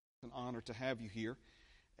an honor to have you here.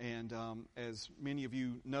 And as many of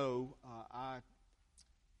you know, I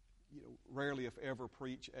rarely, if ever,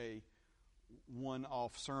 preach a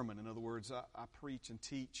one-off sermon. In other words, I preach and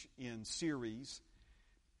teach in series,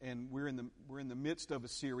 and we're in the midst of a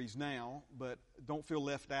series now. But don't feel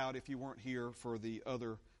left out if you weren't here for the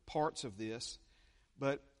other parts of this.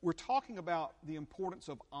 But we're talking about the importance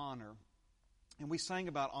of honor, and we sang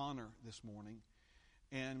about honor this morning.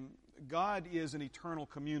 And God is an eternal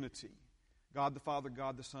community. God the Father,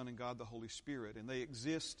 God the Son, and God the Holy Spirit. And they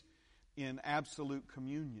exist in absolute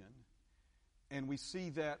communion. And we see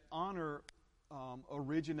that honor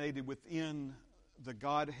originated within the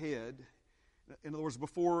Godhead. In other words,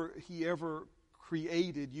 before He ever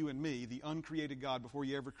created you and me, the uncreated God, before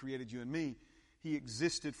He ever created you and me, He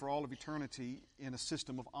existed for all of eternity in a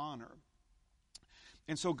system of honor.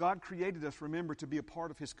 And so God created us, remember, to be a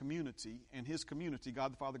part of His community. And His community,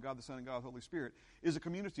 God the Father, God the Son, and God the Holy Spirit, is a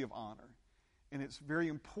community of honor. And it's very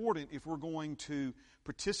important if we're going to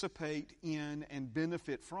participate in and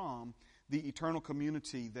benefit from the eternal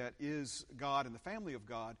community that is God and the family of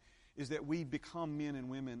God, is that we become men and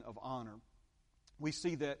women of honor. We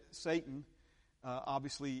see that Satan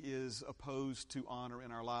obviously is opposed to honor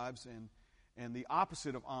in our lives, and the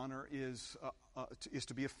opposite of honor is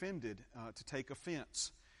to be offended, to take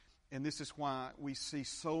offense. And this is why we see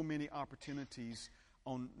so many opportunities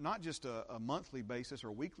on not just a monthly basis or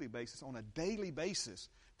a weekly basis, on a daily basis.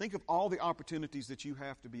 Think of all the opportunities that you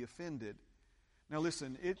have to be offended. Now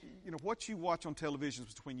listen, what you watch on television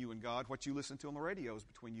is between you and God. What you listen to on the radio is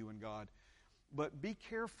between you and God. But be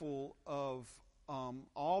careful of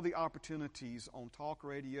all the opportunities on talk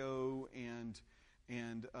radio and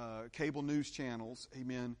cable news channels.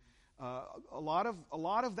 Amen. A lot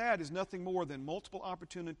of that is nothing more than multiple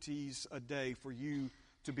opportunities a day for you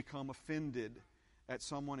to become offended at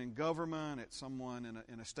someone in government, at someone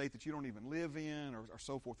in a state that you don't even live in, or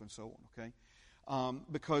so forth and so on. Okay,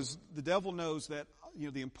 because the devil knows that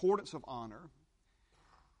the importance of honor,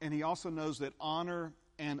 and he also knows that honor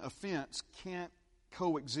and offense can't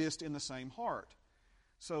coexist in the same heart.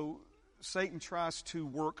 So Satan tries to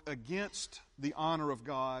work against the honor of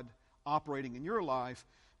God operating in your life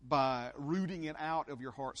by rooting it out of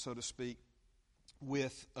your heart, so to speak,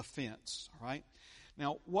 with offense. All right.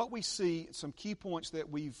 Now, what we see, some key points that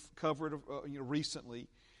we've covered recently,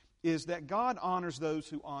 is that God honors those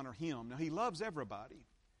who honor Him. Now, He loves everybody,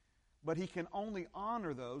 but He can only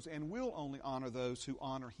honor those and will only honor those who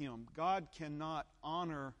honor Him. God cannot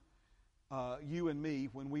honor you and me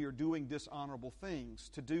when we are doing dishonorable things.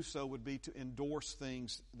 To do so would be to endorse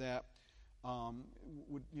things that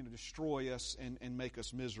would destroy us and make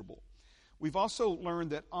us miserable. We've also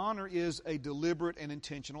learned that honor is a deliberate and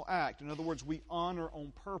intentional act. In other words, we honor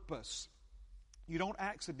on purpose. You don't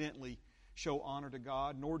accidentally show honor to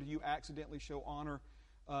God, nor do you accidentally show honor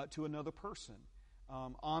to another person.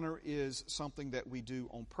 Honor is something that we do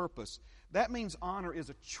on purpose. That means honor is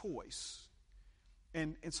a choice.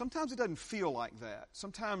 And sometimes it doesn't feel like that.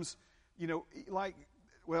 Sometimes,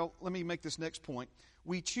 let me make this next point.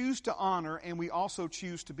 We choose to honor, and we also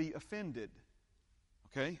choose to be offended.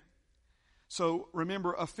 Okay? So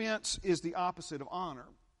remember, offense is the opposite of honor.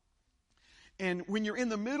 And when you're in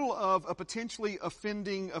the middle of a potentially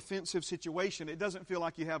offensive situation, it doesn't feel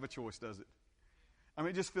like you have a choice, does it? I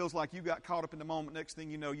mean, it just feels like you got caught up in the moment. Next thing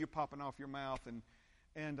you know, you're popping off your mouth, and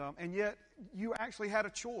yet you actually had a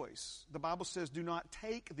choice. The Bible says, "Do not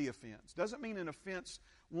take the offense." Doesn't mean an offense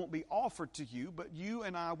won't be offered to you, but you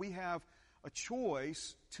and I, we have a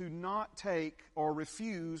choice to not take or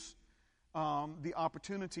refuse the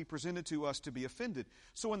opportunity presented to us to be offended.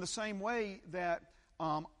 So in the same way that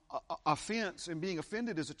offense and being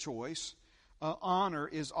offended is a choice, honor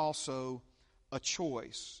is also a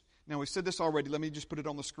choice. Now, we said this already. Let me just put it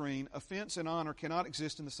on the screen. Offense and honor cannot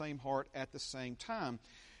exist in the same heart at the same time.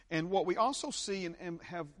 And what we also see and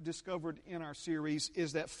have discovered in our series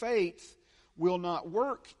is that faith will not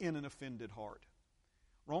work in an offended heart.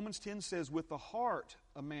 Romans 10 says, with the heart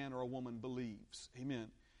a man or a woman believes. Amen.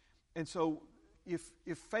 And so if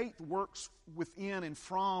faith works within and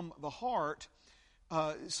from the heart,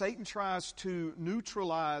 Satan tries to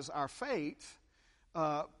neutralize our faith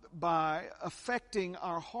by affecting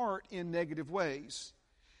our heart in negative ways.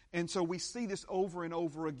 And so we see this over and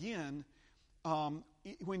over again.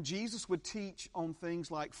 When Jesus would teach on things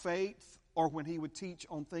like faith, or when He would teach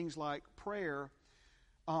on things like prayer,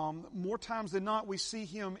 more times than not we see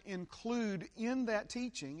Him include in that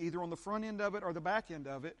teaching, either on the front end of it or the back end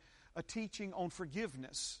of it, a teaching on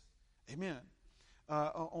forgiveness. Amen.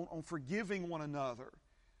 On forgiving one another.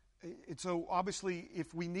 And so obviously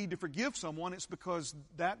if we need to forgive someone, it's because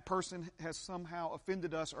that person has somehow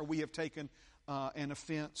offended us or we have taken an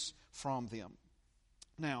offense from them.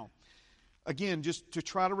 Now, again, just to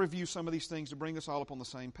try to review some of these things to bring us all up on the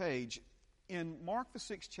same page, in Mark the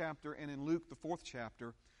 6th chapter and in Luke the 4th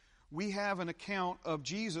chapter, we have an account of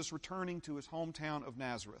Jesus returning to his hometown of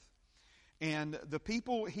Nazareth. And the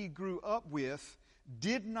people he grew up with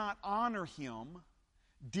did not honor him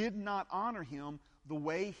the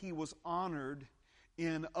way he was honored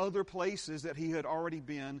in other places that he had already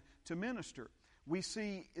been to minister. We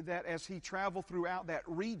see that as he traveled throughout that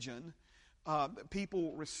region,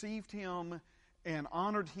 people received him and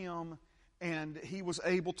honored him, and he was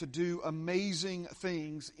able to do amazing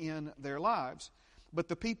things in their lives. But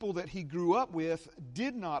the people that he grew up with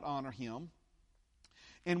did not honor him,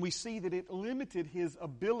 and we see that it limited his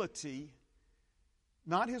ability,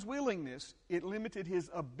 not his willingness, it limited his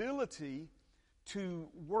ability to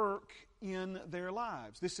work in their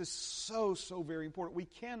lives. This is so very important. We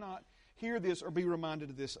cannot hear this or be reminded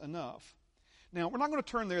of this enough. Now, we're not going to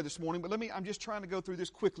turn there this morning, but I'm just trying to go through this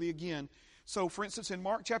quickly again. So, for instance, in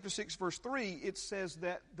Mark chapter 6, verse 3, it says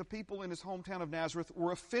that the people in his hometown of Nazareth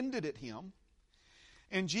were offended at him.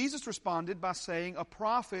 And Jesus responded by saying, a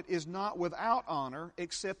prophet is not without honor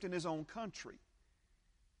except in his own country.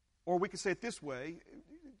 Or we could say it this way,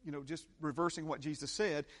 just reversing what Jesus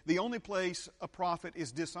said, the only place a prophet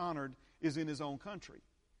is dishonored is in his own country.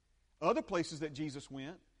 Other places that Jesus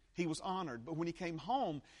went, he was honored. But when he came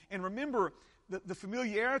home, and remember, the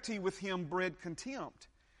familiarity with him bred contempt.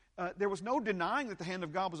 There was no denying that the hand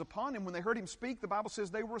of God was upon him. When they heard him speak, the Bible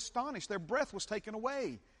says they were astonished. Their breath was taken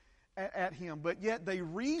away at him. But yet they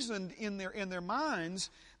reasoned in their minds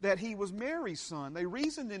that he was Mary's son. They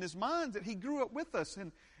reasoned in his minds that he grew up with us.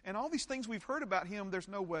 And all these things we've heard about him, there's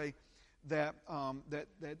no way that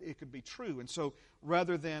it could be true. And so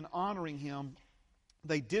rather than honoring him,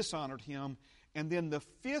 they dishonored him. And then the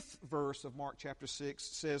 5th verse of Mark chapter 6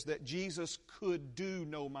 says that Jesus could do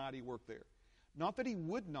no mighty work there. Not that he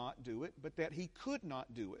would not do it, but that he could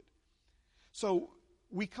not do it. So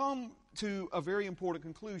we come to a very important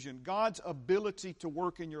conclusion. God's ability to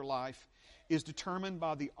work in your life is determined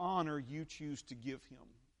by the honor you choose to give him.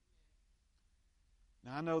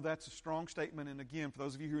 Now, I know that's a strong statement, and again, for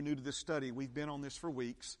those of you who are new to this study, we've been on this for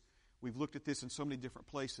weeks. We've looked at this in so many different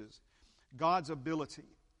places. God's ability.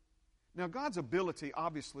 Now, God's ability,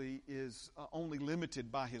 obviously, is only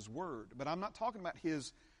limited by his word, but I'm not talking about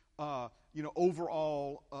his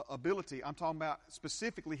overall ability. I'm talking about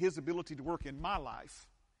specifically his ability to work in my life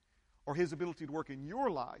or his ability to work in your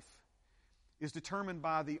life is determined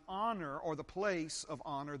by the honor or the place of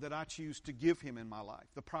honor that I choose to give him in my life.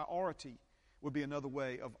 The priority would be another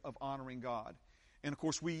way of honoring God. And, of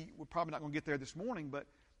course, we're probably not going to get there this morning, but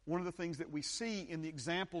one of the things that we see in the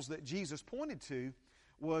examples that Jesus pointed to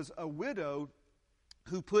was a widow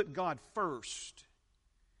who put God first.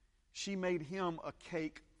 She made him a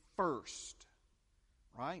cake first,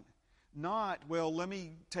 right? Not, well, let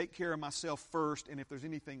me take care of myself first, and if there's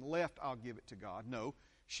anything left, I'll give it to God. No,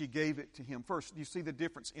 she gave it to him first. You see the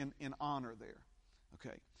difference in honor there.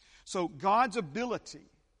 Okay. So God's ability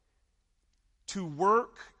to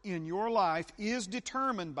work in your life is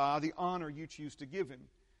determined by the honor you choose to give him.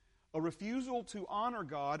 A refusal to honor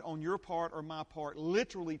God on your part or my part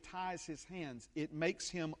literally ties his hands. It makes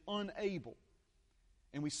him unable.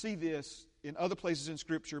 And we see this in other places in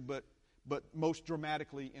Scripture, but most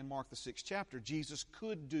dramatically in Mark the 6th chapter. Jesus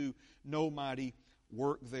could do no mighty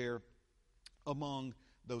work there among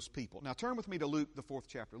those people. Now turn with me to Luke the 4th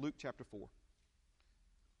chapter, Luke chapter 4.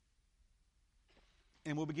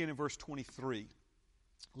 And we'll begin in verse 23.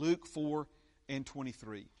 Luke 4 and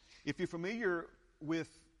 23. If you're familiar with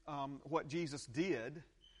what Jesus did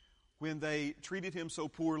when they treated him so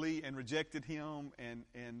poorly and rejected him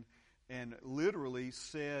and literally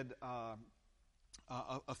said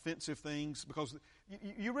offensive things, because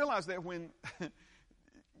you realize that when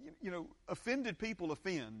offended people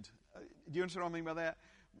offend. Do you understand what I mean by that?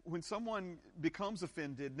 When someone becomes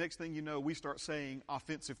offended, next thing you know, we start saying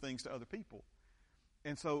offensive things to other people.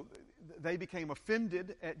 And so they became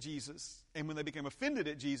offended at Jesus, and when they became offended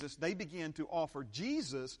at Jesus, they began to offer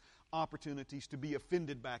Jesus opportunities to be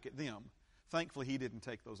offended back at them. Thankfully, he didn't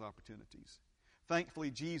take those opportunities. Thankfully,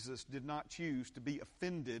 Jesus did not choose to be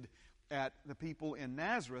offended at the people in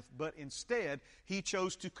Nazareth, but instead, he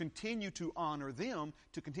chose to continue to honor them,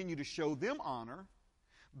 to continue to show them honor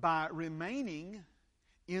by remaining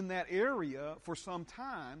in that area for some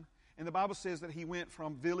time. And the Bible says that he went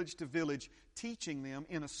from village to village teaching them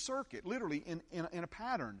in a circuit, literally in a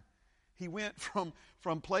pattern. He went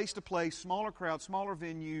from place to place, smaller crowds, smaller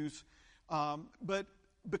venues. But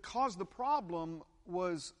because the problem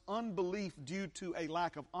was unbelief due to a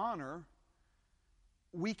lack of honor,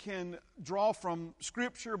 we can draw from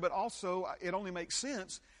Scripture, but also it only makes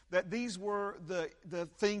sense that these were the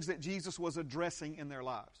things that Jesus was addressing in their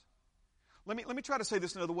lives. Let me try to say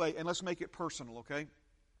this another way, and let's make it personal, okay?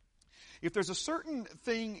 If there's a certain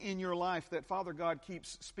thing in your life that Father God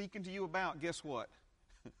keeps speaking to you about, guess what?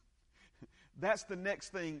 That's the next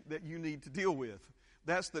thing that you need to deal with.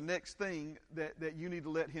 That's the next thing that you need to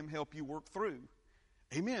let Him help you work through.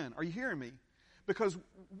 Amen. Are you hearing me? Because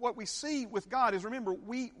what we see with God is, remember,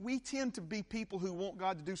 we tend to be people who want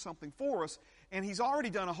God to do something for us, and He's already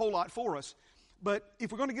done a whole lot for us. But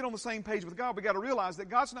if we're going to get on the same page with God, we've got to realize that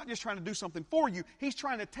God's not just trying to do something for you. He's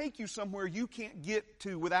trying to take you somewhere you can't get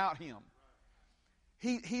to without Him.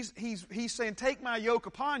 He's saying, take my yoke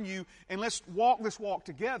upon you, and let's walk this walk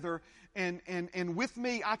together, and with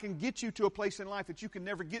me I can get you to a place in life that you can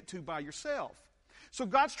never get to by yourself. So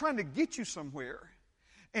God's trying to get you somewhere.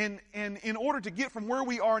 And in order to get from where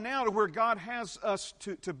we are now to where God has us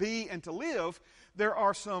to be and to live, there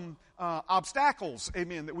are some obstacles,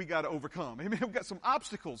 amen, that we got to overcome. Amen. We've got some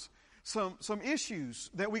obstacles, some issues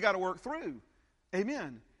that we got to work through.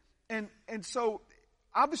 Amen. And so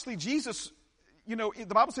obviously Jesus, you know, the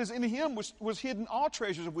Bible says in Him was hidden all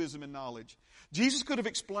treasures of wisdom and knowledge. Jesus could have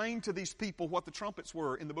explained to these people what the trumpets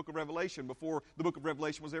were in the book of Revelation before the book of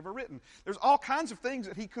Revelation was ever written. There's all kinds of things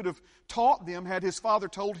that He could have taught them had His Father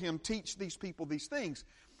told Him, teach these people these things.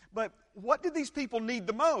 But what did these people need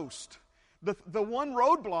the most? The one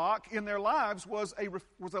roadblock in their lives was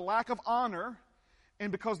a lack of honor, and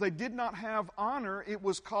because they did not have honor, it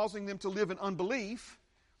was causing them to live in unbelief.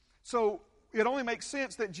 So it only makes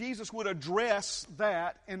sense that Jesus would address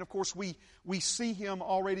that, and of course we see Him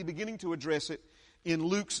already beginning to address it in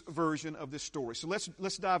Luke's version of this story. So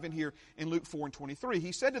let's dive in here in Luke 4:23.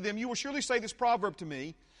 He said to them, "You will surely say this proverb to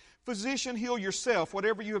me, 'Physician, heal yourself.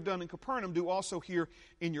 Whatever you have done in Capernaum, do also here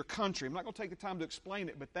in your country.'" I'm not going to take the time to explain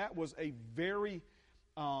it, but that was a very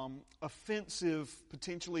offensive,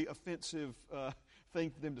 potentially offensive thing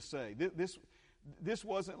for them to say. This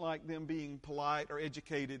wasn't like them being polite or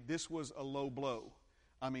educated. This was a low blow.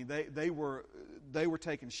 I mean, they were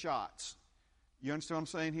taking shots. You understand what I'm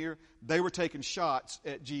saying here? They were taking shots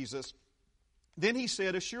at Jesus. Then He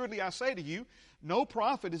said, "Assuredly I say to you, no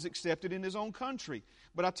prophet is accepted in his own country.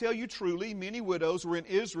 But I tell you truly, many widows were in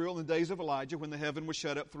Israel in the days of Elijah when the heaven was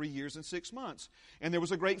shut up 3 years and 6 months. And there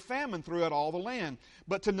was a great famine throughout all the land.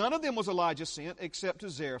 But to none of them was Elijah sent, except to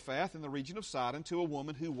Zarephath in the region of Sidon, to a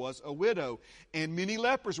woman who was a widow. And many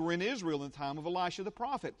lepers were in Israel in the time of Elisha the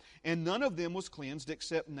prophet. And none of them was cleansed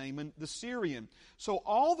except Naaman the Syrian. So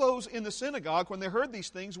all those in the synagogue, when they heard these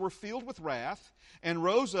things, were filled with wrath, and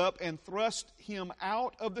rose up and thrust him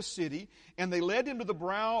out of the city. And they led him to the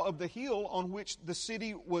brow of the hill on which the city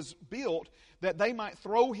was built, that they might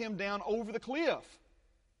throw him down over the cliff."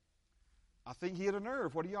 I think he had a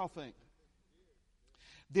nerve. What do y'all think?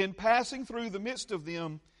 "Then passing through the midst of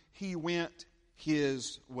them, he went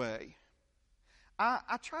his way."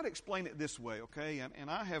 I try to explain it this way, okay? And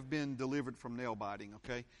I have been delivered from nail biting,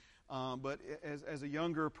 okay? But as a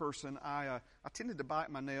younger person, I tended to bite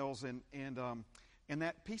my nails, and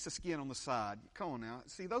that piece of skin on the side. Come on now.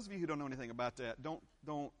 See, those of you who don't know anything about that,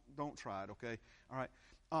 don't try it, okay? All right.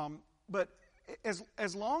 But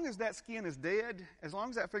as long as that skin is dead, as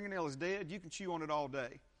long as that fingernail is dead, you can chew on it all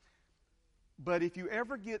day. But if you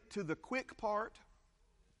ever get to the quick part,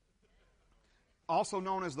 also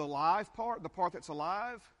known as the live part, the part that's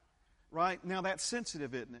alive, right? Now that's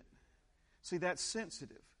sensitive, isn't it? See, that's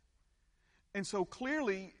sensitive. And so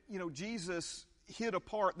clearly, you know, Jesus hit a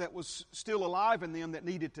part that was still alive in them that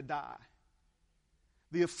needed to die.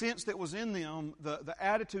 The offense that was in them, the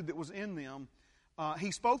attitude that was in them,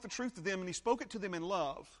 He spoke the truth to them, and He spoke it to them in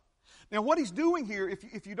love. Now what He's doing here,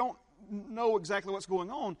 if you don't know exactly what's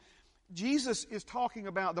going on, Jesus is talking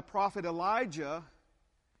about the prophet Elijah,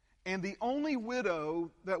 and the only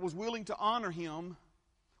widow that was willing to honor him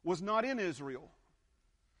was not in Israel.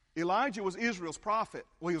 Elijah was Israel's prophet.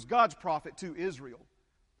 Well, he was God's prophet to Israel.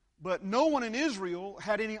 But no one in Israel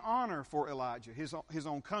had any honor for Elijah, his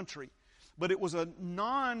own country. But it was a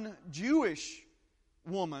non-Jewish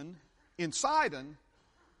woman in Sidon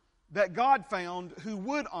that God found who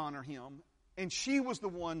would honor him, and she was the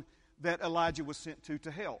one that Elijah was sent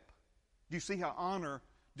to help. Do you see how honor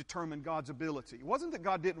determined God's ability? It wasn't that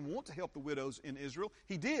God didn't want to help the widows in Israel.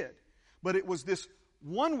 He did. But it was this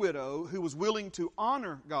one widow who was willing to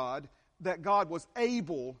honor God that God was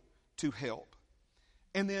able to help.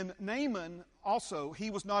 And then Naaman also, he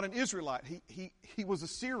was not an Israelite. He was a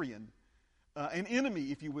Syrian, an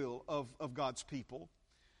enemy, if you will, of God's people.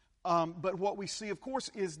 But what we see, of course,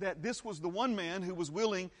 is that this was the one man who was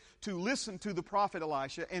willing to listen to the prophet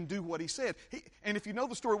Elisha and do what he said. And if you know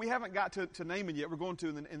the story, we haven't got to Naaman yet. We're going to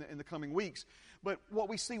in the coming weeks. But what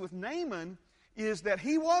we see with Naaman is that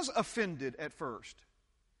he was offended at first.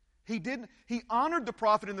 He honored the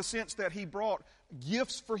prophet in the sense that he brought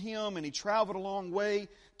gifts for him and he traveled a long way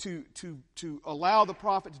to allow the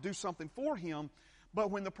prophet to do something for him.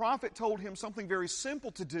 But when the prophet told him something very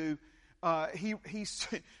simple to do, he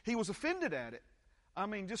was offended at it. I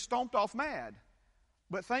mean, just stomped off mad.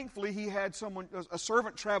 But thankfully, he had a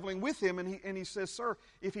servant traveling with him, and he says, "Sir,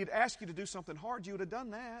 if he'd asked you to do something hard, you would have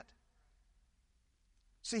done that."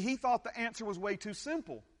 See, he thought the answer was way too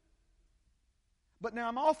simple. But now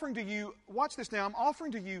I'm offering to you, watch this now, I'm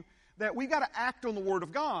offering to you that we've got to act on the Word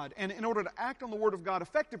of God. And in order to act on the Word of God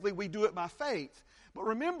effectively, we do it by faith. But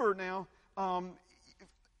remember now,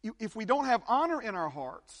 if we don't have honor in our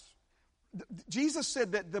hearts, Jesus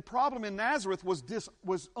said that the problem in Nazareth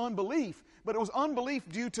was unbelief, but it was unbelief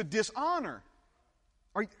due to dishonor.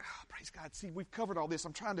 Praise God. See, we've covered all this.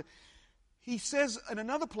 He says in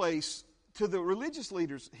another place to the religious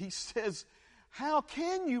leaders, he says, "How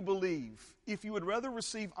can you believe if you would rather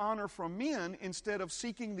receive honor from men instead of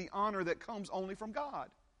seeking the honor that comes only from God?"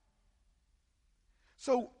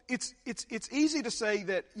 So it's easy to say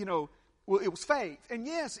that, well, it was faith. And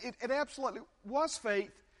yes, it absolutely was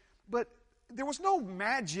faith, but there was no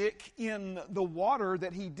magic in the water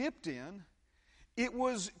that he dipped in. It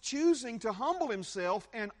was choosing to humble himself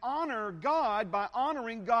and honor God by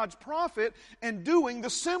honoring God's prophet and doing the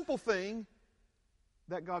simple thing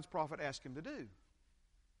that God's prophet asked him to do.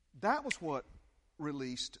 That was what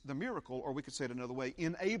released the miracle, or we could say it another way,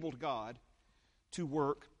 enabled God to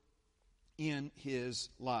work in his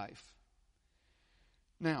life.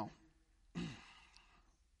 Now,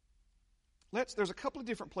 there's a couple of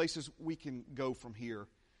different places we can go from here.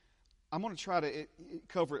 I'm going to try to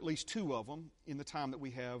cover at least two of them in the time that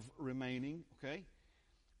we have remaining, okay?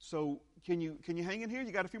 So can you hang in here?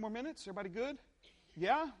 You got a few more minutes? Everybody good?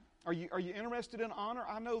 Yeah? Are you interested in honor?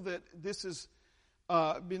 I know that this has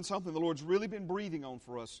been something the Lord's really been breathing on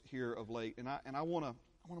for us here of late, and I want to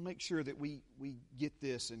make sure that we get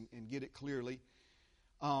this and get it clearly.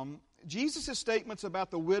 Jesus' statements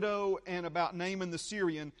about the widow and about Naaman the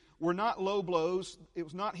Syrian were not low blows. It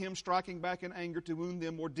was not him striking back in anger to wound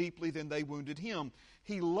them more deeply than they wounded him.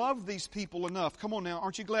 He loved these people enough. Come on now,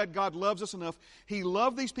 aren't you glad God loves us enough? He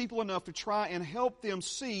loved these people enough to try and help them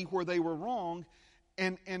see where they were wrong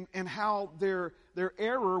and how their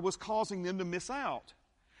error was causing them to miss out.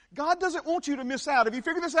 God doesn't want you to miss out. Have you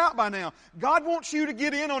figured this out by now? God wants you to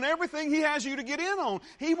get in on everything He has you to get in on.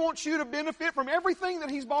 He wants you to benefit from everything that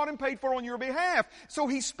He's bought and paid for on your behalf. So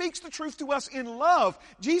He speaks the truth to us in love.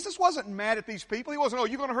 Jesus wasn't mad at these people. He wasn't, "Oh,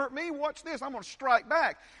 you're going to hurt me? Watch this. I'm going to strike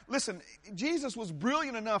back." Listen, Jesus was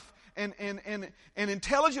brilliant enough and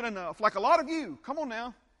intelligent enough, like a lot of you. Come on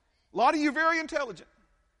now. A lot of you very intelligent.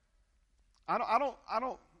 I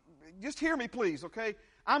don't, just hear me please, okay?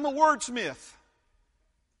 I'm a wordsmith.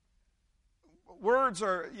 Words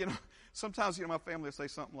are, sometimes, my family will say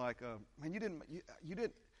something like, "Man,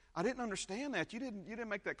 I didn't understand that. You didn't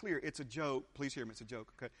make that clear." It's a joke. Please hear me. It's a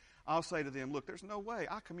joke, okay? I'll say to them, "Look, there's no way.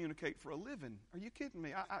 I communicate for a living. Are you kidding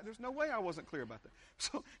me? There's no way I wasn't clear about that."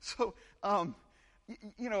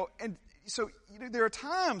 There are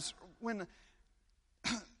times when,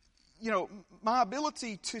 my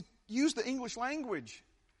ability to use the English language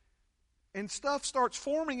and stuff starts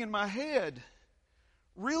forming in my head.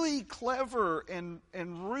 Really clever and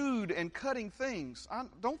rude and cutting things.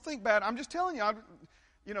 Don't think bad. I'm just telling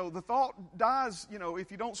you, the thought dies,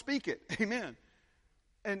 if you don't speak it. Amen.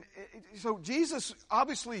 And so Jesus,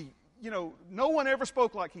 obviously, no one ever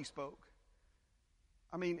spoke like He spoke.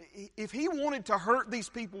 I mean, if He wanted to hurt these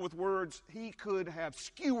people with words, He could have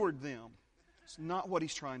skewered them. It's not what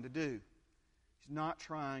He's trying to do. He's not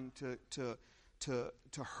trying to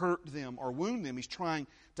hurt them or wound them. He's trying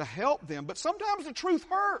to help them. But sometimes the truth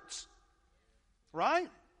hurts. Right?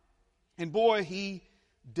 And boy, He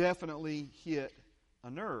definitely hit a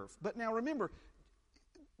nerve. But now remember,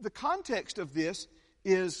 the context of this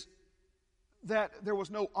is that there was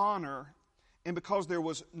no honor. And because there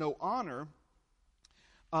was no honor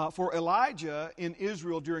for Elijah in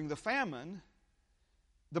Israel during the famine,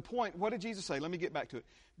 the point, what did Jesus say? Let me get back to it.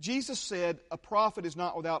 Jesus said, "A prophet is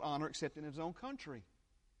not without honor except in his own country."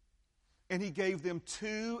 And He gave them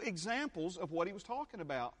two examples of what He was talking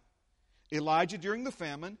about. Elijah during the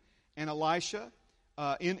famine and Elisha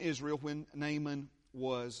in Israel when Naaman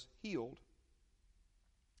was healed.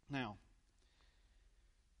 Now,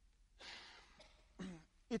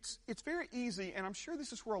 it's very easy, and I'm sure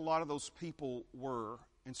this is where a lot of those people were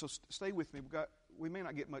And so stay with me. We may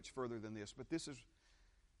not get much further than this, but this is,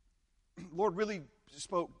 Lord really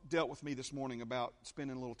dealt with me this morning about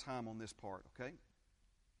spending a little time on this part, okay?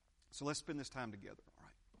 So let's spend this time together, all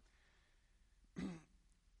right?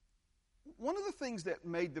 One of the things that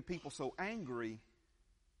made the people so angry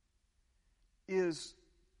is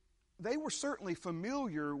they were certainly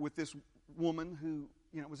familiar with this woman who,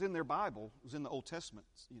 was in their Bible, was in the Old Testament,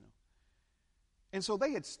 And so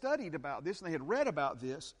they had studied about this and they had read about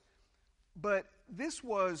this, but this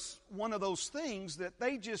was one of those things that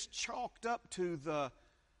they just chalked up to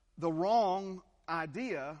the wrong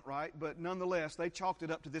idea, right? But nonetheless, they chalked it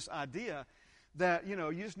up to this idea that,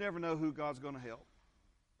 you just never know who God's going to help.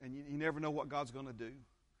 And you never know what God's going to do.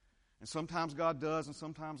 And sometimes God does and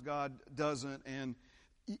sometimes God doesn't. And,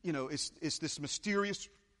 it's this mysterious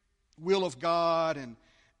will of God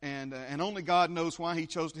and only God knows why He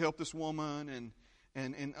chose to help this woman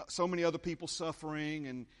and so many other people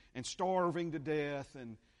suffering and starving to death.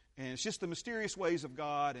 And it's just the mysterious ways of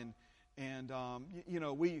God.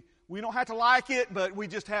 We don't have to like it, but we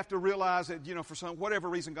just have to realize that, for whatever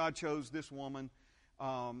reason God chose this woman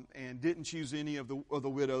and didn't choose any of the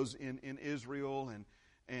widows in Israel.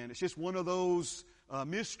 And it's just one of those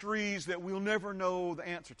mysteries that we'll never know the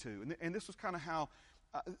answer to. And this was kind of how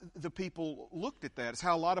the people looked at that. It's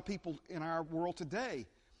how a lot of people in our world today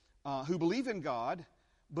who believe in God,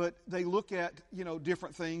 but they look at,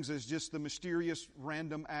 different things as just the mysterious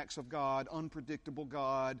random acts of God, unpredictable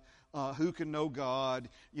God, who can know God,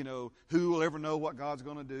 who will ever know what God's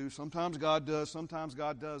going to do. Sometimes God does, sometimes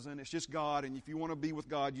God doesn't. It's just God, and if you want to be with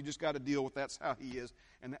God, you just got to deal with that's how He is.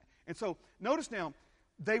 And so notice now,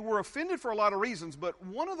 they were offended for a lot of reasons, but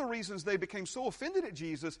one of the reasons they became so offended at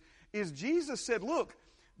Jesus is Jesus said, look,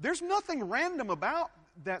 there's nothing random about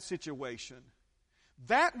that situation.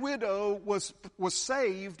 That widow was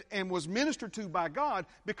saved and was ministered to by God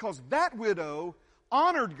because that widow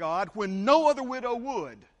honored God when no other widow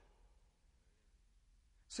would.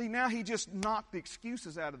 See, now He just knocked the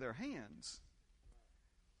excuses out of their hands.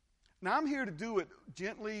 Now, I'm here to do it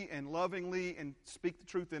gently and lovingly and speak the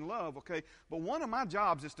truth in love, okay? But one of my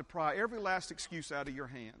jobs is to pry every last excuse out of your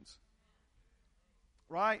hands.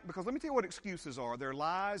 Right? Because let me tell you what excuses are. They're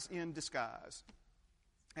lies in disguise.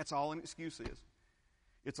 That's all an excuse is.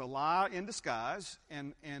 It's a lie in disguise,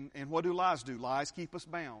 and what do lies do? Lies keep us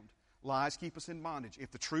bound. Lies keep us in bondage. If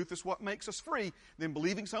the truth is what makes us free, then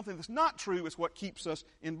believing something that's not true is what keeps us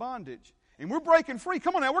in bondage. And we're breaking free.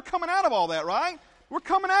 Come on now, we're coming out of all that, right? We're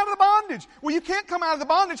coming out of the bondage. Well, you can't come out of the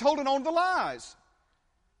bondage holding on to the lies.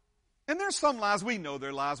 And there's some lies we know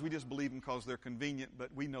they're lies. We just believe them because they're convenient, but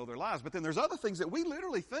we know they're lies. But then there's other things that we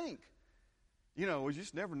literally think. We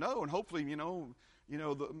just never know. And hopefully,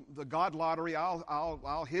 the God lottery,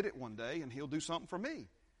 I'll hit it one day and He'll do something for me.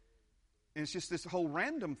 And it's just this whole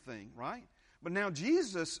random thing, right? But now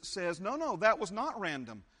Jesus says, no, that was not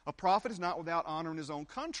random. A prophet is not without honor in his own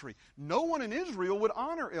country. No one in Israel would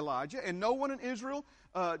honor Elijah, and no one in Israel,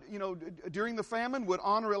 during the famine would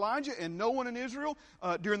honor Elijah, and no one in Israel,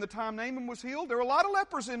 during the time Naaman was healed. There were a lot of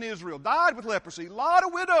lepers in Israel, died with leprosy. A lot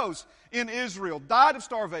of widows in Israel died of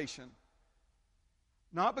starvation.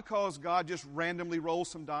 Not because God just randomly rolled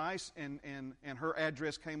some dice and her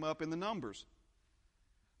address came up in the numbers.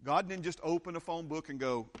 God didn't just open a phone book and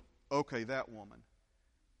go, okay, that woman.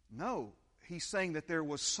 No, He's saying that there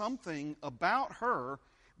was something about her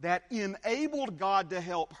that enabled God to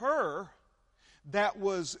help her that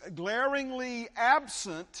was glaringly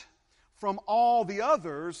absent from all the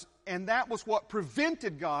others, and that was what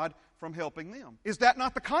prevented God from helping them. Is that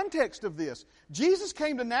not the context of this? Jesus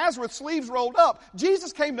came to Nazareth, sleeves rolled up.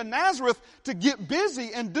 Jesus came to Nazareth to get busy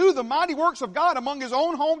and do the mighty works of God among His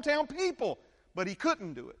own hometown people. But He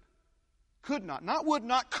couldn't do it. Could not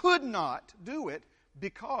do it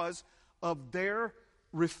because of their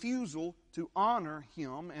refusal to honor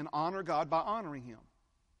Him and honor God by honoring Him.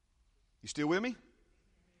 You still with me?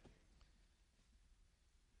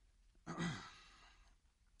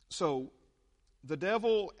 So, the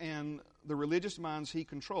devil and the religious minds he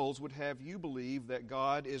controls would have you believe that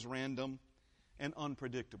God is random and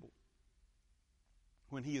unpredictable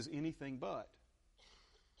when He is anything but.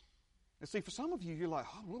 And see, for some of you, you're like,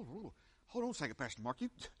 hold on a second, Pastor Mark.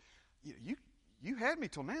 You had me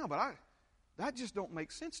till now, but that just don't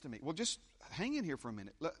make sense to me. Well, just hang in here for a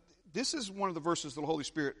minute. This is one of the verses the Holy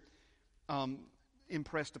Spirit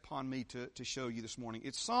impressed upon me to show you this morning.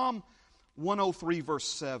 It's Psalm 103, verse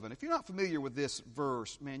 7. If you're not familiar with this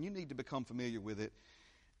verse, man, you need to become familiar with it.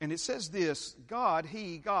 And it says this, God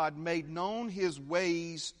made known His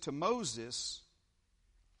ways to Moses,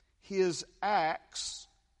 His acts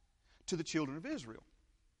to the children of Israel.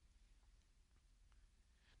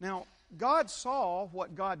 Now, Moses saw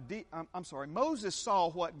what God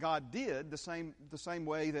did the same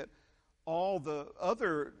way that all the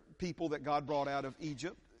other people that God brought out of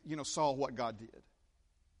Egypt, saw what God did.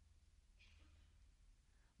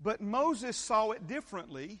 But Moses saw it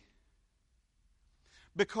differently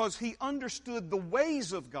because he understood the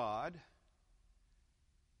ways of God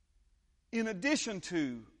in addition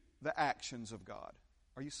to the actions of God.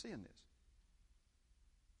 Are you seeing this?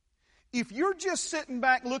 If you're just sitting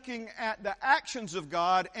back looking at the actions of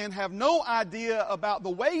God and have no idea about the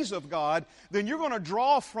ways of God, then you're going to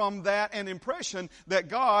draw from that an impression that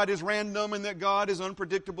God is random and that God is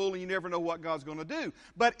unpredictable and you never know what God's going to do.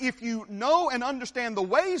 But if you know and understand the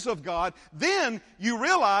ways of God, then you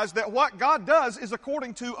realize that what God does is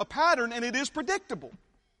according to a pattern and it is predictable.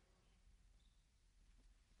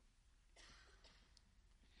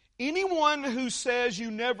 Anyone who says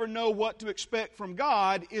you never know what to expect from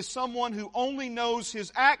God is someone who only knows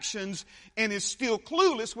His actions and is still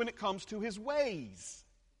clueless when it comes to His ways.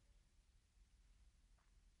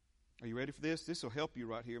 Are you ready for this? This will help you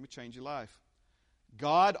right here. Let me change your life.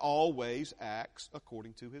 God always acts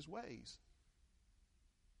according to His ways.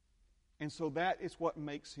 And so that is what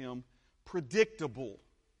makes Him predictable.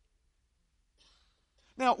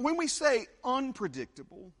 Now, when we say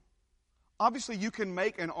unpredictable, obviously, you can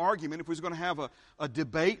make an argument. If we were going to have a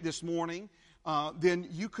debate this morning, then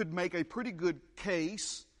you could make a pretty good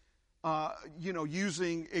case,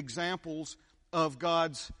 using examples of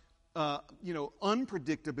God's,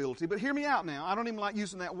 unpredictability. But hear me out now. I don't even like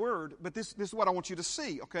using that word, but this is what I want you to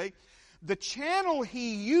see, okay? The channel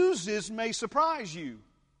He uses may surprise you,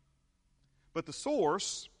 but the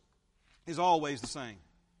source is always the same.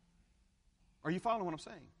 Are you following what I'm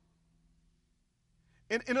saying?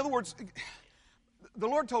 In other words, the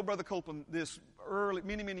Lord told Brother Copeland this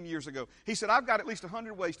many, many years ago. He said, I've got at least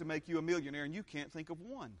 100 ways to make you a millionaire, and you can't think of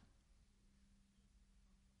one.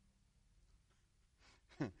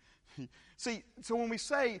 See, so when we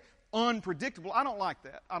say unpredictable, I don't like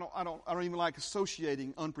that. I don't even like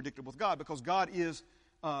associating unpredictable with God, because God is,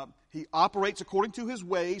 He operates according to His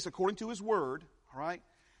ways, according to His Word, all right?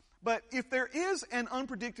 But if there is an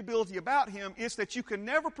unpredictability about Him, it's that you can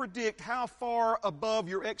never predict how far above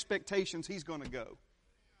your expectations He's going to go.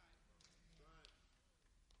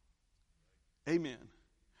 Amen.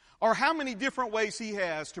 Or how many different ways He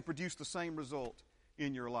has to produce the same result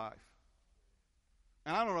in your life.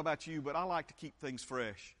 And I don't know about you, but I like to keep things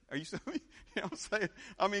fresh. Are you saying? You know what I'm saying?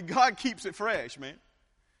 I mean, God keeps it fresh, man.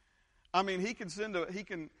 I mean, He can send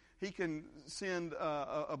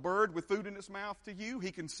a bird with food in its mouth to you.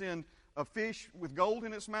 He can send a fish with gold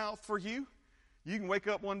in its mouth for you. You can wake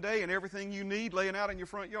up one day and everything you need laying out in your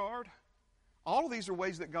front yard. All of these are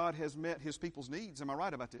ways that God has met His people's needs. Am I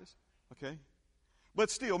right about this? Okay. But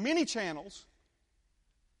still, many channels,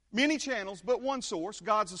 but one source.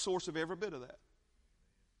 God's the source of every bit of that.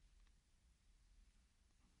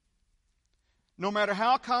 No matter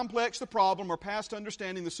how complex the problem or past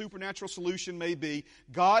understanding the supernatural solution may be,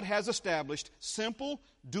 God has established simple,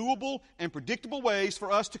 doable, and predictable ways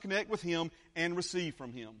for us to connect with Him and receive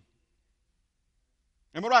from Him.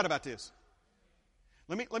 Am I right about this?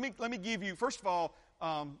 Let me give you, first of all,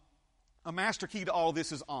 a master key to all of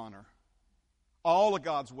this is honor. All of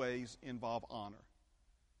God's ways involve honor.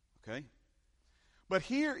 Okay? But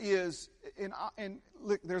here is, and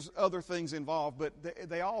look, there's other things involved, but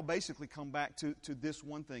they all basically come back to this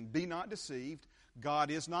one thing. Be not deceived. God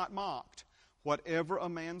is not mocked. Whatever a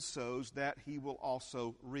man sows, that he will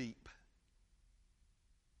also reap.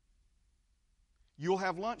 You'll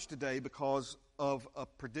have lunch today because of a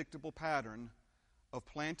predictable pattern of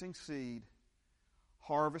planting seed,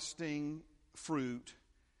 harvesting fruit,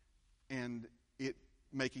 and it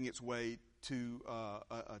making its way to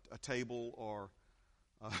a table or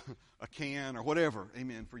a can or whatever,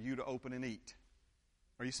 amen, for you to open and eat.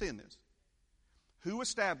 Are you seeing this? Who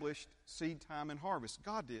established seed time and harvest?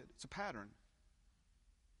 God did. It's a pattern.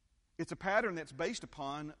 It's a pattern that's based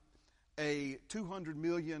upon a 200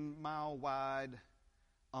 million mile wide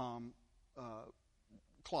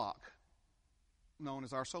clock known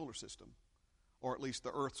as our solar system, or at least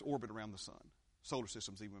the Earth's orbit around the sun. Solar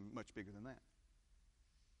system's even much bigger than that.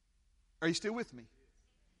 Are you still with me?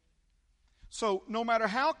 So, no matter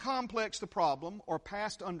how complex the problem or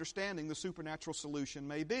past understanding the supernatural solution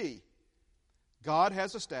may be, God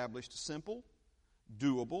has established simple,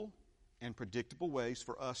 doable, and predictable ways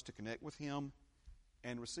for us to connect with Him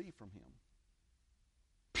and receive from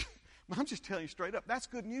Him. I'm just telling you straight up, that's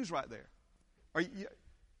good news right there.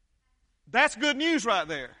 That's good news right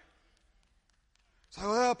there. So,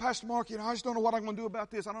 well, Pastor Mark, I just don't know what I'm going to do about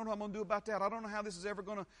this. I don't know what I'm going to do about that. I don't know how this is ever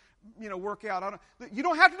going to, work out. You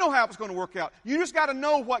don't have to know how it's going to work out. You just got to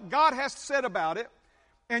know what God has said about it.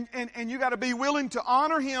 And you got to be willing to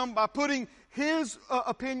honor Him by putting His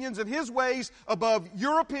opinions and His ways above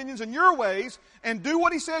your opinions and your ways, and do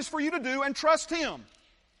what He says for you to do and trust Him.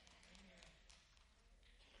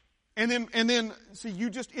 And then, see, you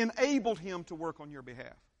just enabled Him to work on your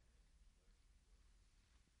behalf.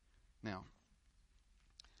 Now,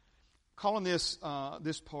 calling this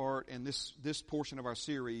part and this portion of our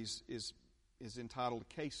series is entitled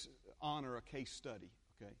Honor a Case Study.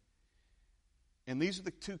 Okay, and these are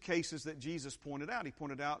the two cases that Jesus pointed out. He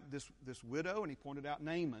pointed out this widow, and He pointed out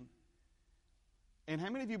Naaman. And how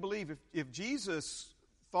many of you believe if Jesus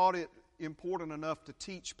thought it important enough to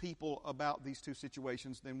teach people about these two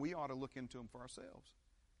situations, then we ought to look into them for ourselves?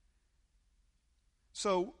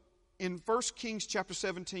 So, in 1 Kings chapter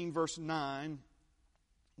 17, verse 9,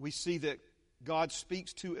 we see that God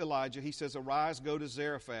speaks to Elijah. He says, "Arise, go to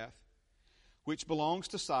Zarephath, which belongs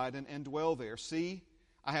to Sidon, and dwell there. See,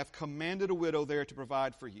 I have commanded a widow there to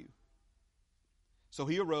provide for you." So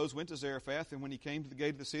he arose, went to Zarephath, and when he came to the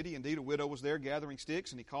gate of the city, indeed a widow was there gathering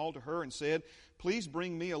sticks, and he called to her and said, "Please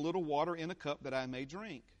bring me a little water in a cup that I may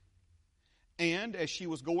drink." And as she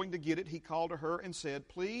was going to get it, he called to her and said,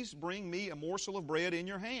 "Please bring me a morsel of bread in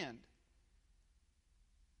your hand."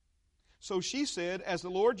 So she said, "As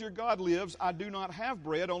the Lord your God lives, I do not have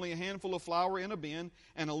bread, only a handful of flour in a bin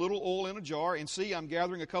and a little oil in a jar. And see, I'm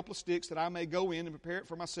gathering a couple of sticks that I may go in and prepare it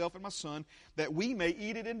for myself and my son, that we may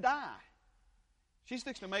eat it and die." She's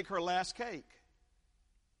fixing to make her last cake.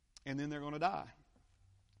 And then they're going to die.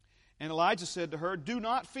 And Elijah said to her, "Do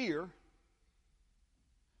not fear.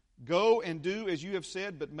 Go and do as you have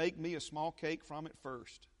said, but make me a small cake from it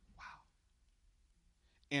first." Wow.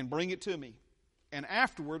 "And bring it to me. And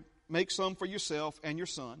afterward, make some for yourself and your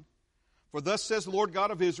son. For thus says the Lord God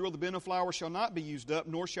of Israel, the bin of flour shall not be used up,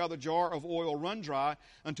 nor shall the jar of oil run dry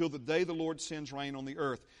until the day the Lord sends rain on the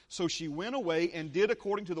earth." So she went away and did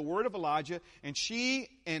according to the word of Elijah, and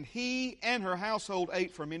she and he and her household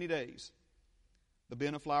ate for many days. The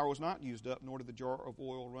bin of flour was not used up, nor did the jar of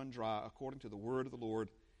oil run dry, according to the word of the Lord,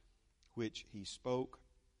 which He spoke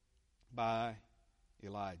by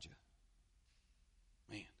Elijah.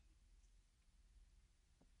 Man.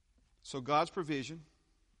 So God's provision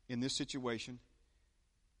in this situation,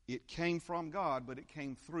 it came from God, but it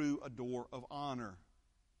came through a door of honor.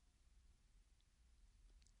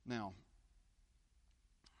 Now,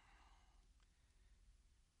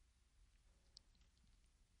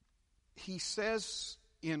 he says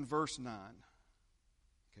in verse 9,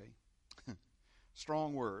 okay,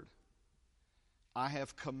 strong word, "I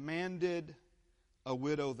have commanded a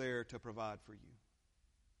widow there to provide for you."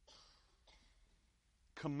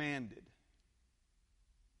 Commanded.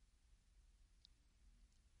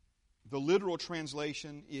 The literal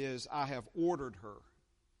translation is, "I have ordered her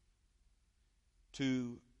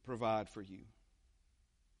to provide for you."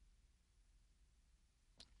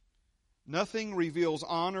 Nothing reveals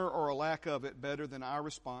honor or a lack of it better than our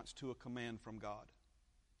response to a command from God.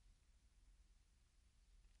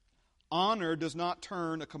 Honor does not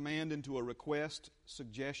turn a command into a request,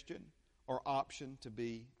 suggestion, or option to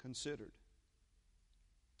be considered.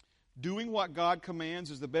 Doing what God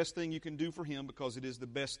commands is the best thing you can do for Him, because it is the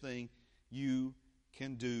best thing you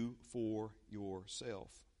can do for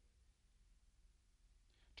yourself.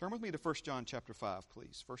 Turn with me to 1 John chapter 5,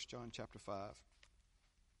 please. 1 John chapter 5.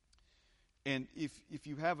 And if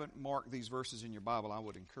you haven't marked these verses in your Bible, I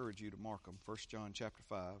would encourage you to mark them. 1 John chapter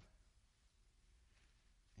 5.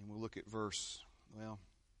 And we'll look at verse,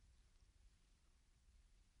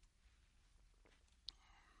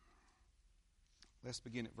 let's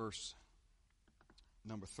begin at verse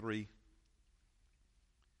number 3.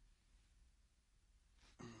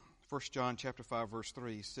 1 John chapter 5, verse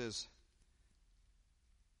 3 says,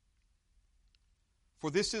 "For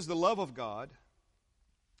this is the love of God,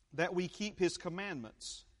 that we keep His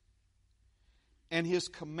commandments. And His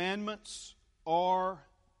commandments are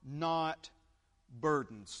not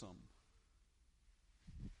burdensome."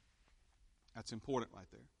 That's important right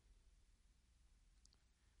there.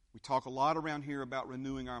 We talk a lot around here about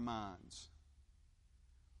renewing our minds.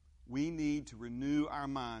 We need to renew our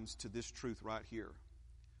minds to this truth right here.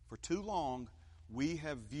 For too long, we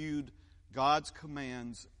have viewed God's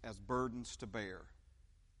commands as burdens to bear.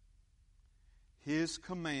 His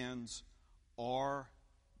commands are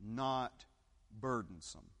not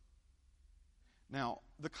burdensome. Now,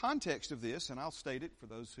 the context of this, and I'll state it for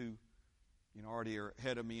those who already are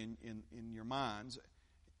ahead of me in your minds,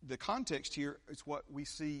 the context here is what we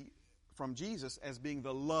see from Jesus as being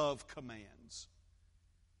the love commands.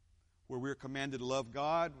 where we're commanded to love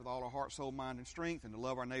God with all our heart, soul, mind, and strength, and to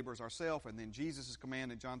love our neighbor as ourselves. And then Jesus'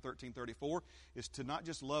 command in John 13:34 is to not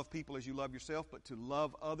just love people as you love yourself, but to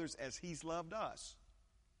love others as He's loved us.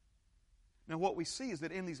 Now what we see is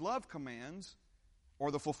that in these love commands,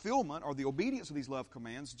 or the fulfillment or the obedience of these love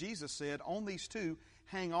commands, Jesus said, on these two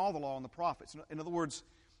hang all the law and the prophets. In other words,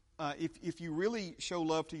 if you really show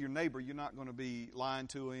love to your neighbor, you're not going to be lying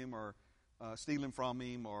to him or stealing from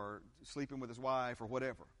him or sleeping with his wife or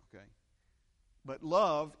whatever. Okay, but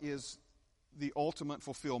love is the ultimate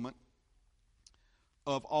fulfillment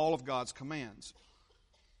of all of God's commands.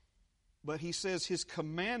 But He says His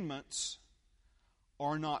commandments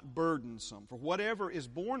are not burdensome. For whatever is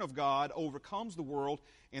born of God overcomes the world,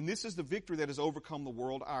 and this is the victory that has overcome the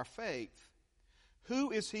world, our faith.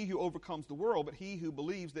 Who is he who overcomes the world but he who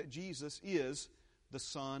believes that Jesus is the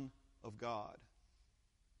Son of God?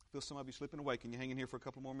 I feel some of you slipping away. Can you hang in here for a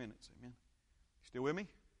couple more minutes? Amen. Still with me?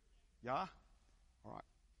 Yeah? All right.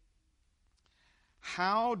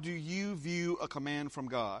 How do you view a command from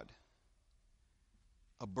God?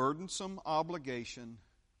 A burdensome obligation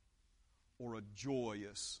or a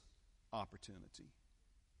joyous opportunity?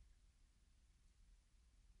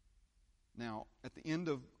 Now, at the end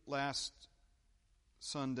of last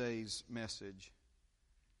Sunday's message,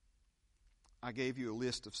 I gave you a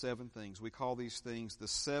list of 7 things. We call these things the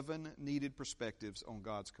 7 needed perspectives on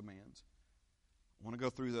God's commands. I want to go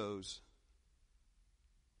through those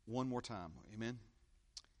one more time. Amen?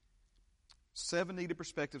 7 needed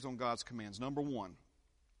perspectives on God's commands. Number 1,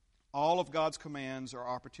 all of God's commands are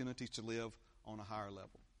opportunities to live on a higher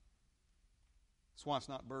level. That's why it's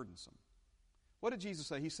not burdensome. What did Jesus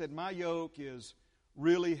say? He said, my yoke is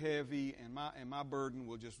really heavy and my burden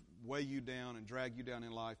will just weigh you down and drag you down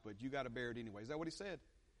in life, but you got to bear it anyway. Is that what He said?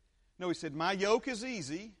 No, He said, my yoke is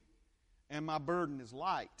easy and my burden is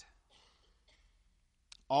light.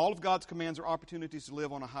 All of God's commands are opportunities to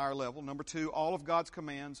live on a higher level. Number 2, all of God's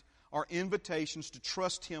commands are invitations to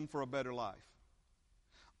trust Him for a better life.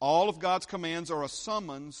 All of God's commands are a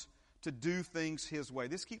summons to do things His way.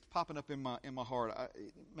 This keeps popping up in my heart.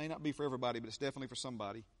 It may not be for everybody, but it's definitely for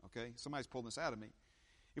somebody. Okay, somebody's pulling this out of me.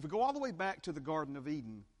 If we go all the way back to the Garden of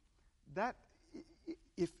Eden, in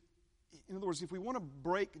other words, if we want to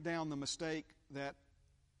break down the mistake that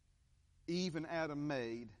Eve and Adam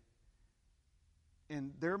made,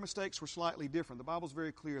 and their mistakes were slightly different. The Bible's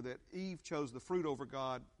very clear that Eve chose the fruit over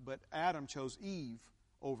God, but Adam chose Eve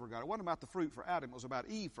over God. It wasn't about the fruit for Adam, it was about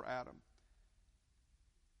Eve for Adam.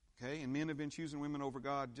 Okay, and men have been choosing women over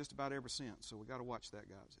God just about ever since, so we've got to watch that,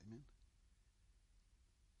 guys. Amen?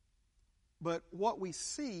 But what we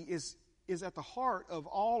see is at the heart of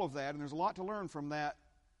all of that, and there's a lot to learn from that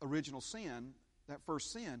original sin, that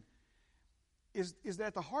first sin, is that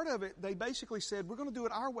at the heart of it, they basically said, we're going to do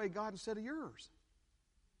it our way, God, instead of yours.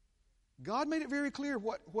 God made it very clear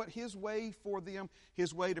what His way for them,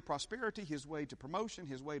 His way to prosperity, His way to promotion,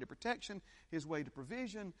 His way to protection, His way to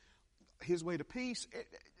provision, His way to peace.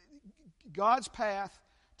 God's path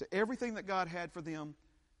to everything that God had for them,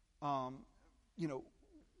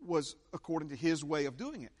 was according to His way of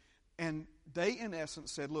doing it. And they, in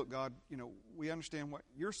essence, said, look, God, we understand what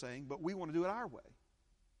you're saying, but we want to do it our way.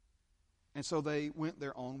 And so they went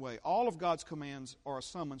their own way. All of God's commands are a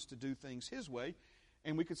summons to do things His way.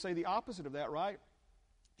 And we could say the opposite of that, right?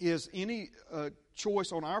 Is any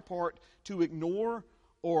choice on our part to ignore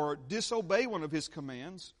or disobey one of His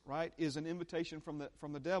commands, right, is an invitation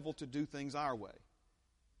from the devil to do things our way.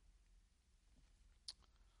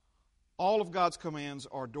 All of God's commands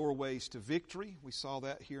are doorways to victory. We saw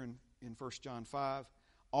that here in 1 John 5.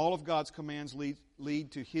 All of God's commands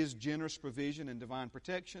lead to His generous provision and divine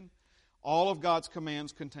protection. All of God's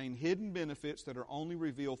commands contain hidden benefits that are only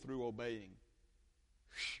revealed through obeying.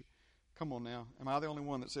 Come on now. Am I the only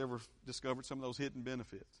one that's ever discovered some of those hidden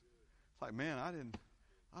benefits? It's like, man, I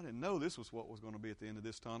didn't know this was what was going to be at the end of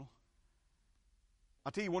this tunnel.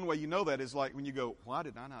 I'll tell you one way you know that is like when you go, why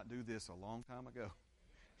did I not do this a long time ago?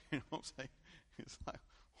 You know what I'm saying? It's like,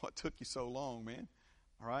 what took you so long, man?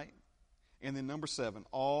 All right? And then number 7,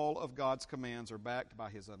 all of God's commands are backed by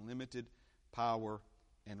His unlimited power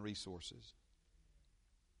and resources.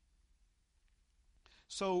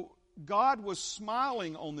 So God was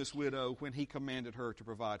smiling on this widow when He commanded her to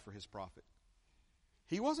provide for His prophet.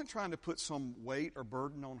 He wasn't trying to put some weight or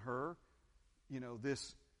burden on her,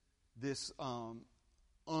 this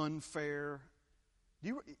unfair. Do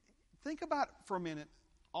you think about for a minute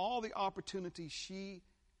all the opportunities she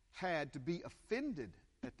had to be offended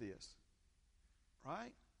at this?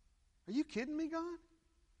 Right? Are you kidding me, God?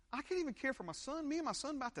 I can't even care for my son. Me and my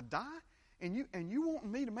son about to die, and you want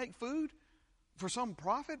me to make food for some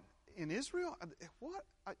prophet in Israel? What?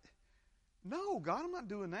 No, God, I'm not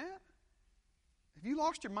doing that. Have you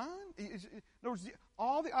lost your mind? In other words,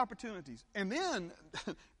 all the opportunities. And then,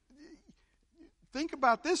 think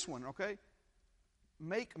about this one, okay?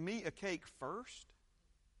 Make me a cake first?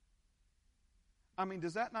 I mean,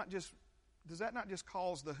 does that not just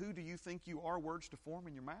cause the who do you think you are words to form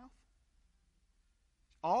in your mouth?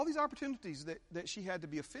 All these opportunities that she had to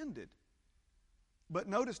be offended. But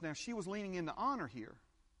notice now, she was leaning into honor here.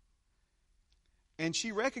 And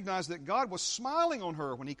she recognized that God was smiling on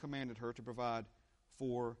her when He commanded her to provide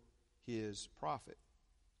for His prophet.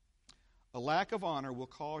 A lack of honor will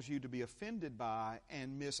cause you to be offended by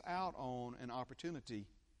and miss out on an opportunity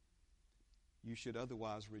you should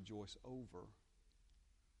otherwise rejoice over.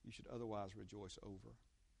 You should otherwise rejoice over.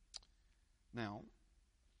 Now,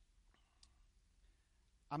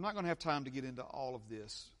 I'm not going to have time to get into all of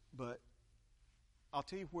this, but I'll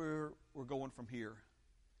tell you where we're going from here.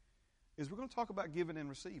 Is we're going to talk about giving and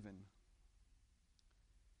receiving.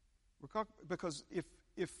 Because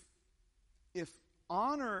if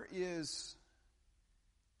honor is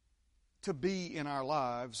to be in our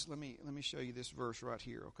lives, let me show you this verse right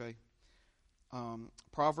here, okay?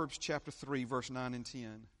 Proverbs chapter 3, verse 9 and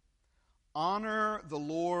 10. Honor the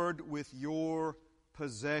Lord with your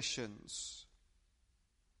possessions.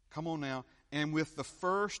 Come on now. And with the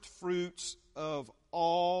first fruits of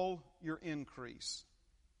all your increase.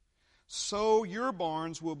 So your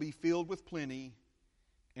barns will be filled with plenty,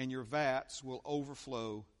 and your vats will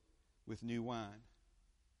overflow with new wine.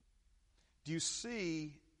 Do you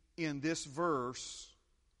see in this verse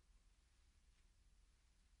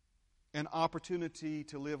an opportunity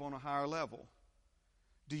to live on a higher level?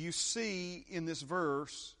 Do you see in this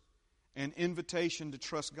verse an invitation to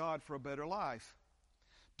trust God for a better life?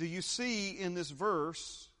 Do you see in this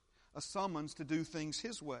verse a summons to do things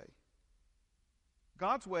His way?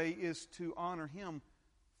 God's way is to honor Him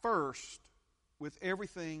first with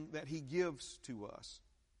everything that He gives to us.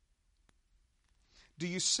 Do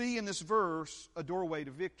you see in this verse a doorway to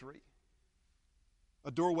victory? A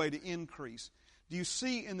doorway to increase? Do you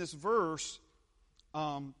see in this verse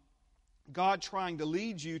God trying to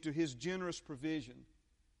lead you to His generous provision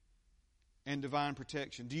and divine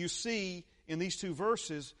protection? Do you see in these two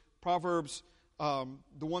verses, Proverbs,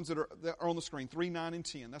 the ones that are on the screen, 3, 9, and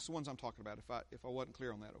 10. That's the ones I'm talking about if I wasn't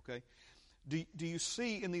clear on that, okay? Do you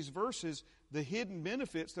see in these verses the hidden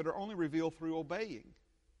benefits that are only revealed through obeying?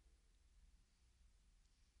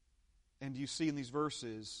 And do you see in these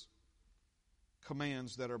verses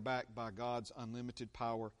commands that are backed by God's unlimited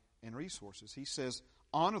power and resources? He says,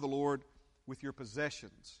 honor the Lord with your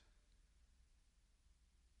possessions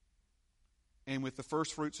and with the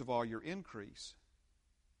first fruits of all your increase.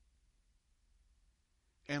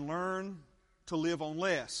 And learn to live on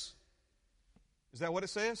less. Is that what it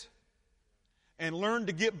says? And learn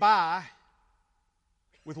to get by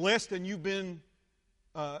with less than you've been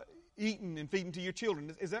eating and feeding to your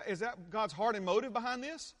children. Is that God's heart and motive behind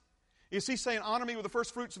this? Is He saying, honor me with the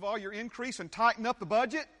first fruits of all your increase and tighten up the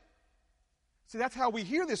budget? See, that's how we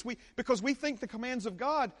hear this. Because we think the commands of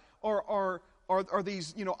God are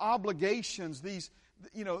these, obligations, these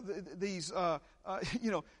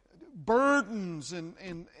burdens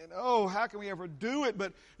and how can we ever do it?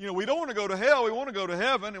 But, we don't want to go to hell. We want to go to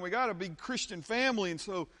heaven, and we got a big Christian family. And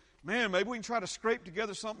so, man, maybe we can try to scrape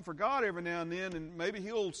together something for God every now and then, and maybe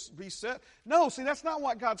He'll be set. No, see, that's not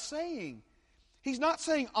what God's saying. He's not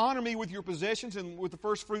saying honor me with your possessions and with the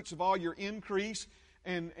first fruits of all your increase,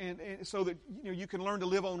 and so that you can learn to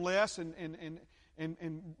live on less and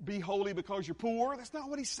be holy because you're poor. That's not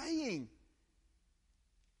what He's saying.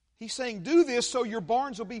 He's saying, do this so your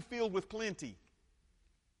barns will be filled with plenty.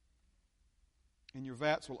 And your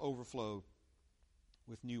vats will overflow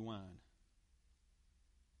with new wine.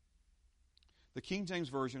 The King James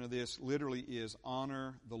Version of this literally is,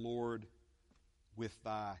 honor the Lord with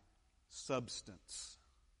thy substance.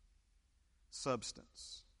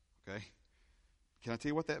 Substance. Okay? Can I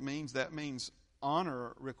tell you what that means? That means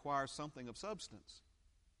honor requires something of substance.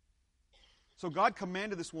 So God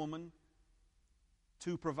commanded this woman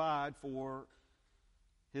to provide for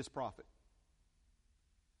His prophet.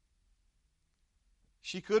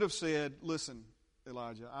 She could have said, listen,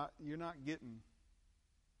 Elijah, you're not getting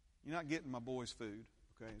my boy's food.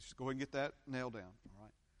 Okay, just go ahead and get that nailed down. All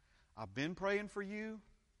right. I've been praying for you,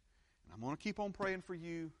 and I'm going to keep on praying for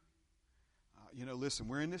you. Listen,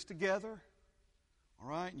 we're in this together. All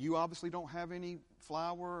right, you obviously don't have any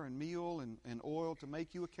flour and meal and oil to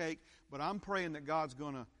make you a cake, but I'm praying that God's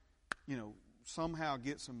going to, somehow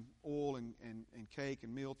get some oil and cake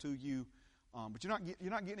and meal to you. But you're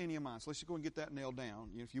not getting any of mine, so let's just go and get that nailed down.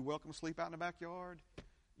 If you're welcome to sleep out in the backyard,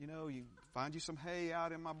 You find you some hay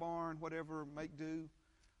out in my barn, whatever, make do.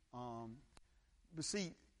 But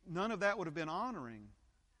see, none of that would have been honoring.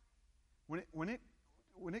 When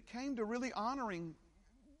it came to really honoring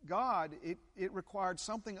God, it required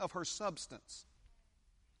something of her substance.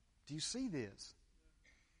 Do you see this?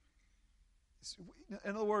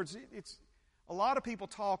 In other words, it's a lot of people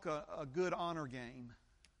talk a good honor game,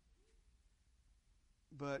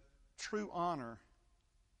 but true honor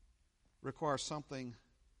requires something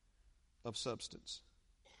of substance.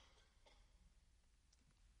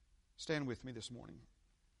 Stand with me this morning.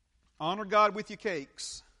 Honor God with your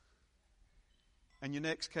cakes, and your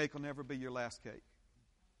next cake will never be your last cake.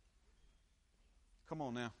 Come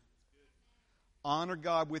on now. Honor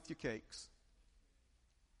God with your cakes,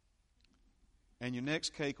 and your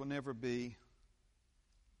next cake will never be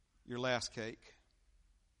your last cake.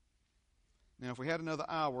 Now, if we had another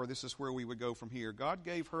hour, this is where we would go from here. God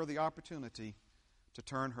gave her the opportunity to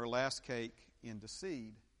turn her last cake into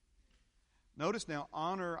seed. Notice now,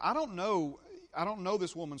 honor, I don't know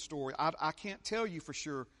this woman's story. I can't tell you for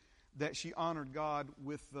sure that she honored God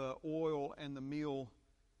with the oil and the meal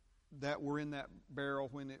that were in that barrel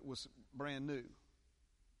when it was brand new. In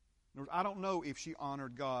other words, I don't know if she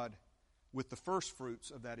honored God with the first fruits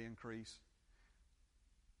of that increase,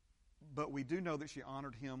 but we do know that she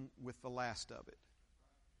honored Him with the last of it.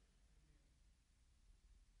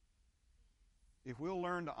 If we'll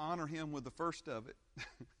learn to honor Him with the first of it,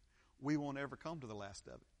 we won't ever come to the last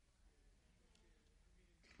of it.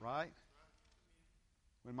 Right?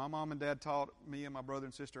 When my mom and dad taught me and my brother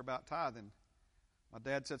and sister about tithing, my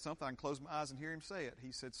dad said something, I can close my eyes and hear him say it.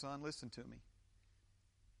 He said, son, listen to me.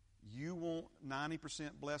 You want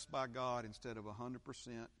 90% blessed by God instead of 100%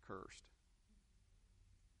 cursed.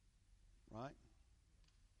 Right?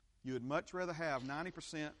 You would much rather have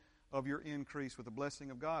 90% of your increase with the blessing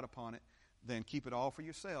of God upon it than keep it all for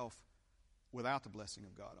yourself without the blessing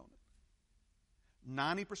of God on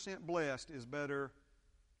it. 90% blessed is better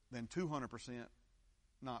than 200%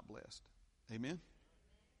 not blessed. Amen?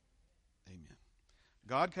 Amen.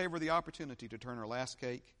 God gave her the opportunity to turn her last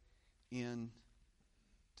cake into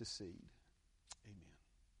seed. Amen.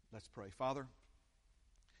 Let's pray. Father,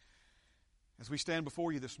 as we stand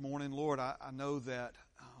before you this morning, Lord, I know that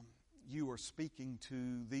you are speaking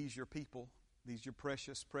to these your people, these your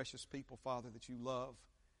precious, precious people, Father, that you love,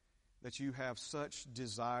 that you have such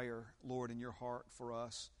desire, Lord, in your heart for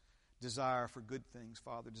us, desire for good things,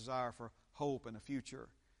 Father, desire for hope and a future.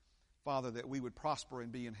 Father, that we would prosper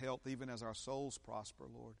and be in health even as our souls prosper,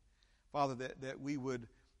 Lord. Father, that we would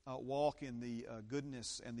walk in the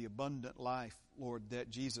goodness and the abundant life, Lord, that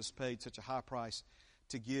Jesus paid such a high price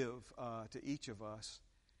to give to each of us.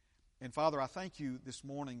 And Father, I thank you this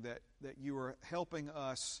morning that you are helping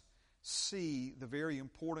us see the very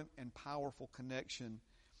important and powerful connection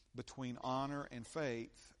between honor and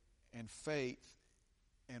faith and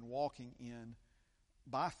walking in,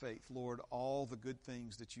 by faith, Lord, all the good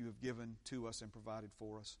things that you have given to us and provided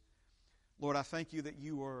for us. Lord, I thank you that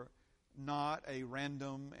you are not a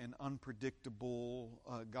random and unpredictable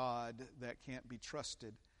God that can't be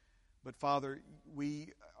trusted. But Father, we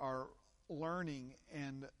are learning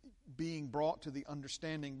and being brought to the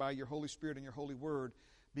understanding by your Holy Spirit and your Holy Word,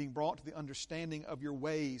 being brought to the understanding of your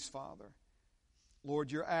ways, Father.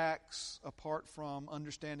 Lord, your acts, apart from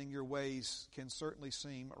understanding your ways, can certainly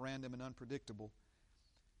seem random and unpredictable.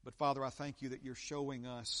 But Father, I thank you that you're showing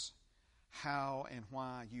us how and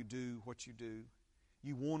why you do what you do.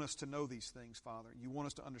 You want us to know these things, Father. You want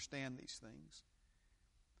us to understand these things.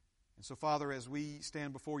 And so, Father, as we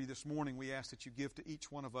stand before you this morning, we ask that you give to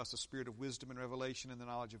each one of us a spirit of wisdom and revelation and the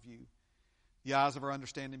knowledge of you. The eyes of our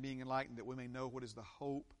understanding being enlightened, that we may know what is the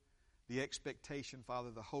hope, the expectation, Father,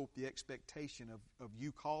 the hope, the expectation of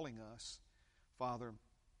you calling us. Father,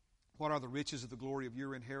 what are the riches of the glory of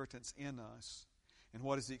your inheritance in us? And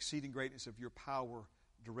what is the exceeding greatness of your power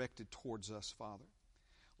directed towards us, Father?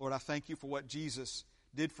 Lord, I thank you for what Jesus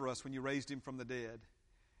did for us when you raised him from the dead.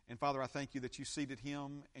 And Father, I thank you that you seated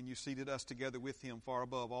him and you seated us together with him far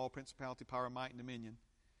above all principality, power, might, and dominion.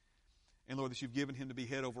 And Lord, that you've given him to be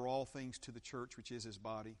head over all things to the church, which is his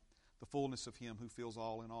body, the fullness of him who fills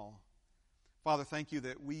all in all. Father, thank you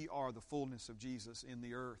that we are the fullness of Jesus in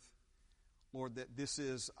the earth. Lord, that this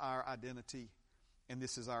is our identity and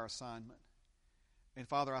this is our assignment. And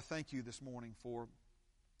Father, I thank you this morning for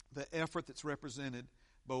the effort that's represented,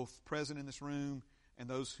 both present in this room and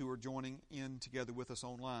those who are joining in together with us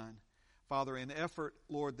online. Father, an effort,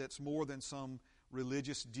 Lord, that's more than some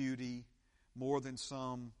religious duty, more than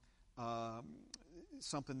some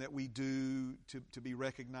something that we do to be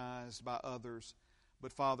recognized by others.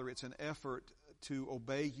 But Father, it's an effort to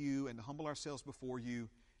obey you and to humble ourselves before you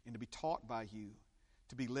and to be taught by you,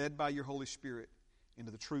 to be led by your Holy Spirit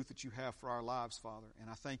into the truth that you have for our lives, Father. And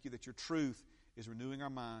I thank you that your truth is renewing our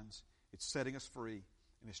minds, it's setting us free,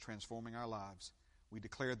 and it's transforming our lives. We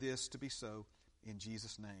declare this to be so in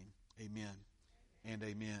Jesus' name. Amen and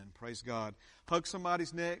amen. Praise God. Hug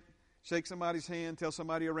somebody's neck, shake somebody's hand, tell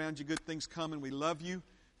somebody around you good things coming. We love you.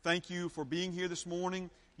 Thank you for being here this morning.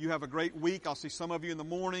 You have a great week. I'll see some of you in the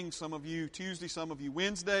morning, some of you Tuesday, some of you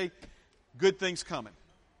Wednesday. Good things coming.